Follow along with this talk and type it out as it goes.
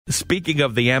Speaking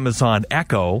of the Amazon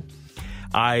Echo,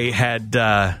 I had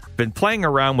been playing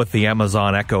around with the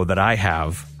Amazon Echo that I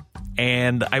have,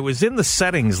 and I was in the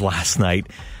settings last night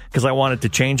because I wanted to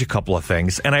change a couple of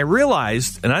things, and I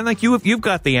realized, and I think you've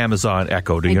got the Amazon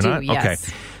Echo, do you not? Yes.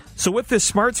 Okay. So with this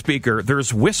smart speaker,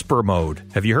 there's whisper mode.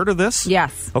 Have you heard of this?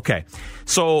 Yes. Okay.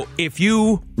 So if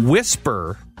you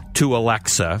whisper to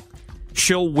Alexa,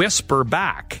 she'll whisper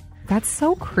back. That's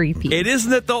so creepy. It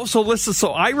isn't it, though? So listen, so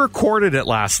I recorded it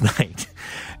last night,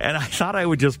 and I thought I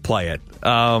would just play it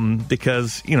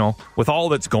because, you know, with all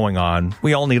that's going on,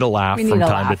 we all need a laugh from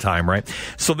time to time, right?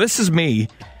 So this is me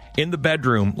in the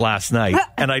bedroom last night,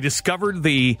 and I discovered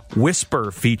the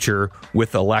whisper feature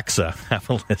with Alexa. Have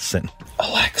a listen.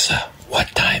 Alexa, what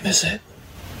time is it?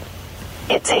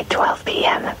 It's 8:12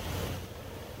 p.m.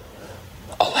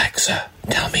 Alexa,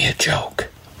 tell me a joke.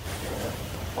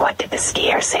 What did the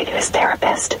skier say to his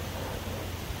therapist?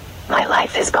 My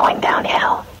life is going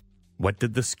downhill. What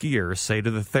did the skier say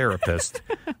to the therapist?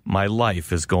 My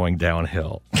life is going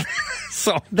downhill.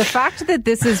 So the fact that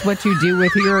this is what you do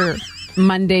with your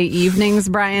Monday evenings,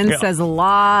 Brian, says a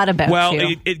lot about you.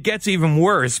 Well, it gets even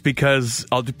worse because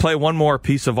I'll play one more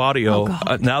piece of audio.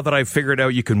 Now that I've figured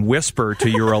out you can whisper to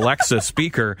your Alexa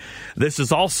speaker, this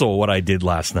is also what I did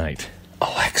last night.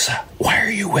 Alexa, why are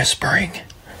you whispering?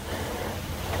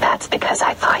 That's because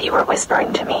I thought you were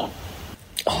whispering to me.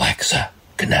 Alexa,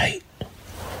 good night.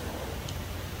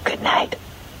 Good night.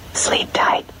 Sleep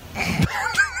tight.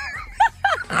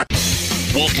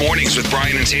 Wolf Mornings with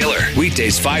Brian and Taylor.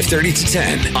 Weekdays 5:30 to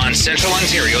 10 on Central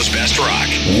Ontario's Best Rock.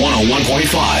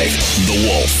 101.5 The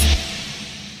Wolf.